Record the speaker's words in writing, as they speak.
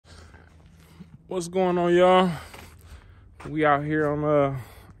What's going on, y'all? We out here on I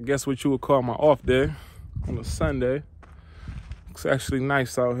guess what you would call my off day on a Sunday. It's actually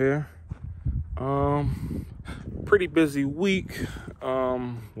nice out here. Pretty busy week.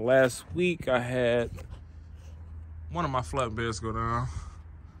 Last week I had one of my flatbeds go down.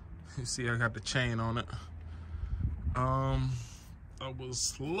 You see I got the chain on it. I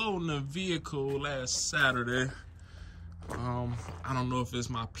was loading a vehicle last Saturday. I don't know if it's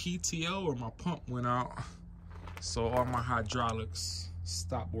my PTO or my pump went out, so all my hydraulics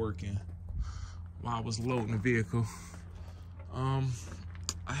stopped working while I was loading the vehicle. I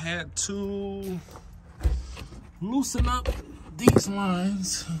had to loosen up these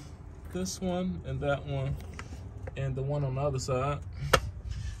lines, this one and that one, and the one on the other side,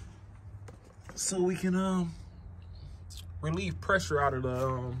 so we can relieve pressure out of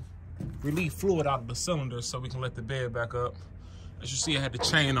the relieve fluid out of the cylinder, so we can let the bed back up. As you see, I had the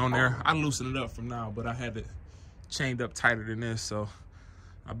chain on there. I loosened it up from now, but I had it chained up tighter than this, so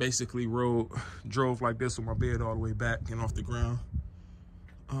I basically drove like this with my bed all the way back and off the ground.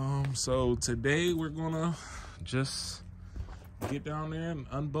 So today we're gonna just get down there and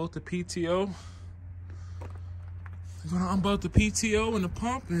unbolt the PTO. We're gonna unbolt the PTO and the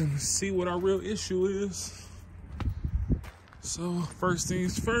pump and see what our real issue is. So first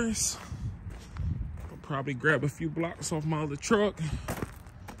things first, I'll probably grab a few blocks off my other truck.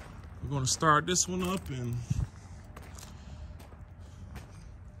 We're gonna start this one up and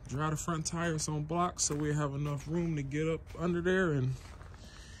dry the front tires on blocks so we have enough room to get up under there and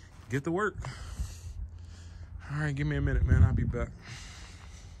get to work. All right, give me a minute, man. I'll be back.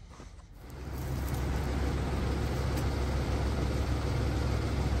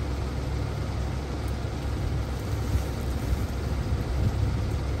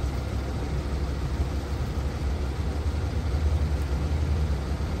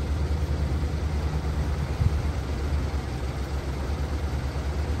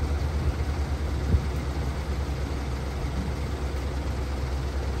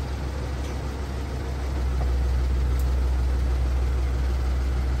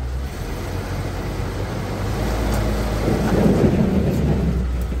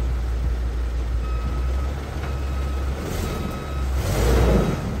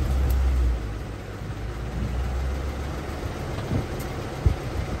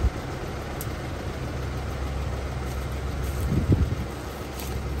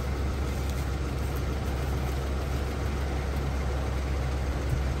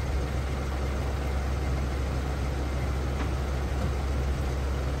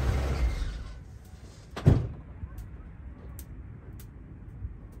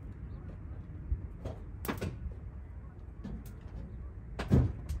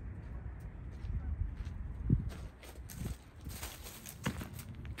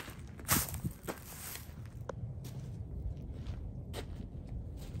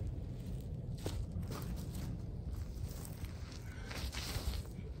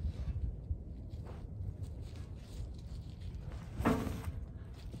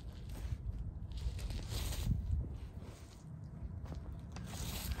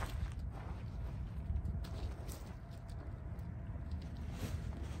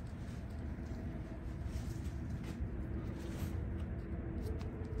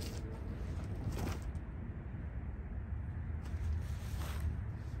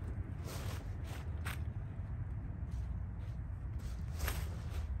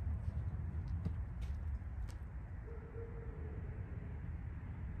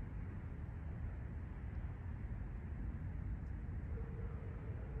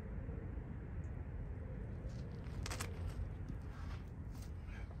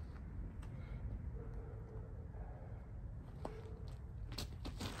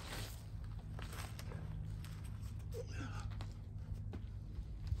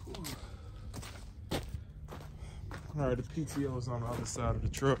 All right, the PTO is on the other side of the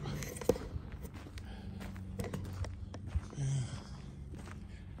truck.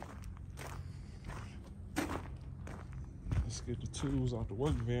 Let's get the tools out the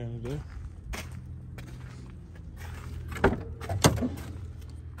work van today.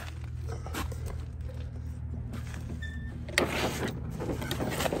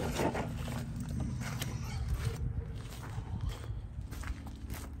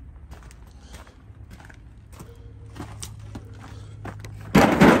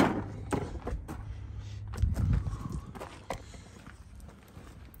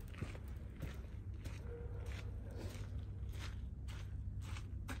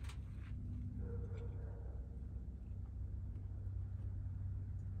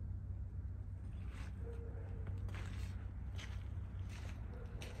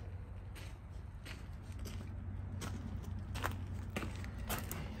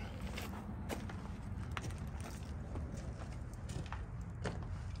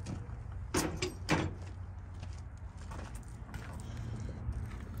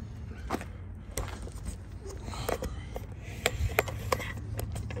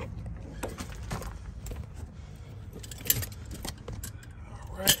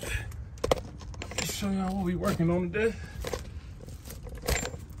 what we working on today.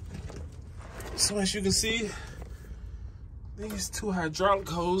 So as you can see, these two hydraulic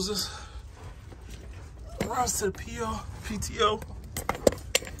hoses runs to the PTO.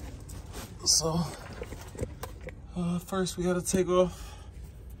 So first we gotta take off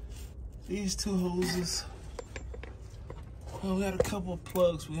these two hoses. We got a couple of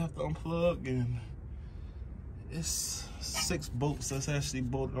plugs we have to unplug, and it's 6 bolts that's actually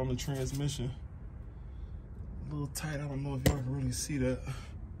bolted on the transmission. A little tight, I don't know if y'all can really see that.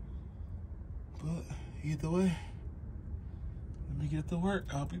 But either way, let me get to work.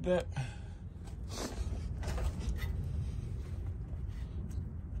 I'll be back.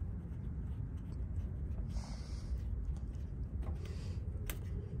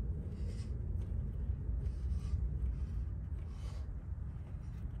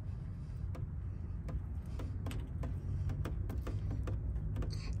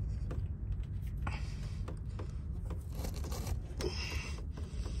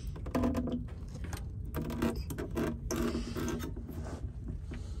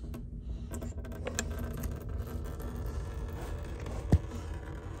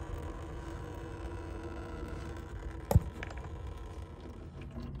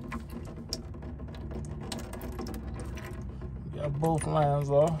 Got both lines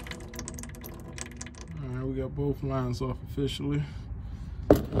off. All right, we got both lines off officially.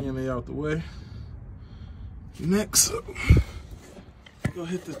 And they out the way. Next, go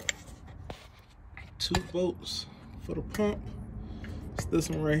hit the 2 bolts for the pump. It's this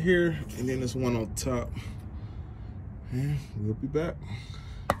one right here, and then this one on top. And we'll be back.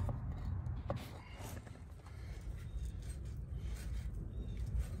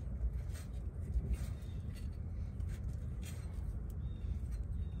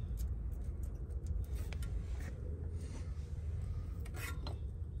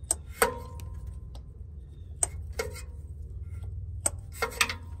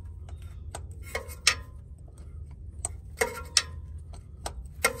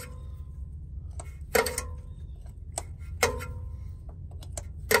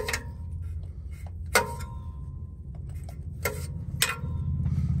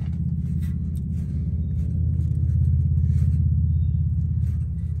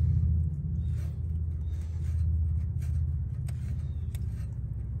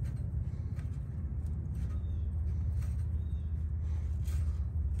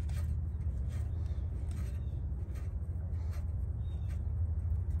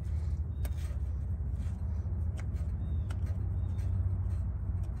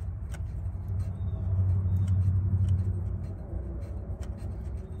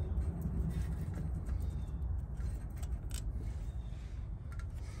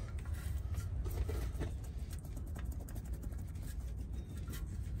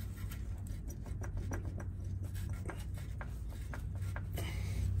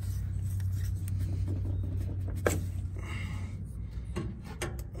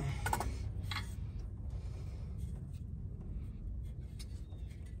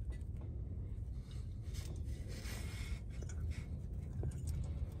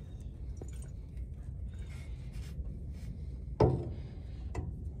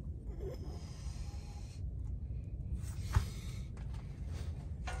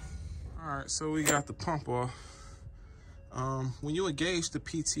 All right, so we got the pump off. When you engage the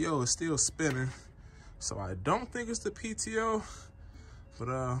PTO, it's still spinning. So I don't think it's the PTO,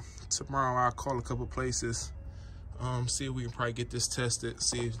 but tomorrow I'll call a couple places, see if we can probably get this tested,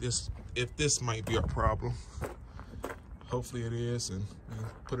 see if this might be a problem. Hopefully it is, and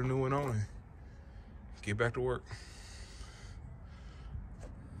put a new one on and get back to work.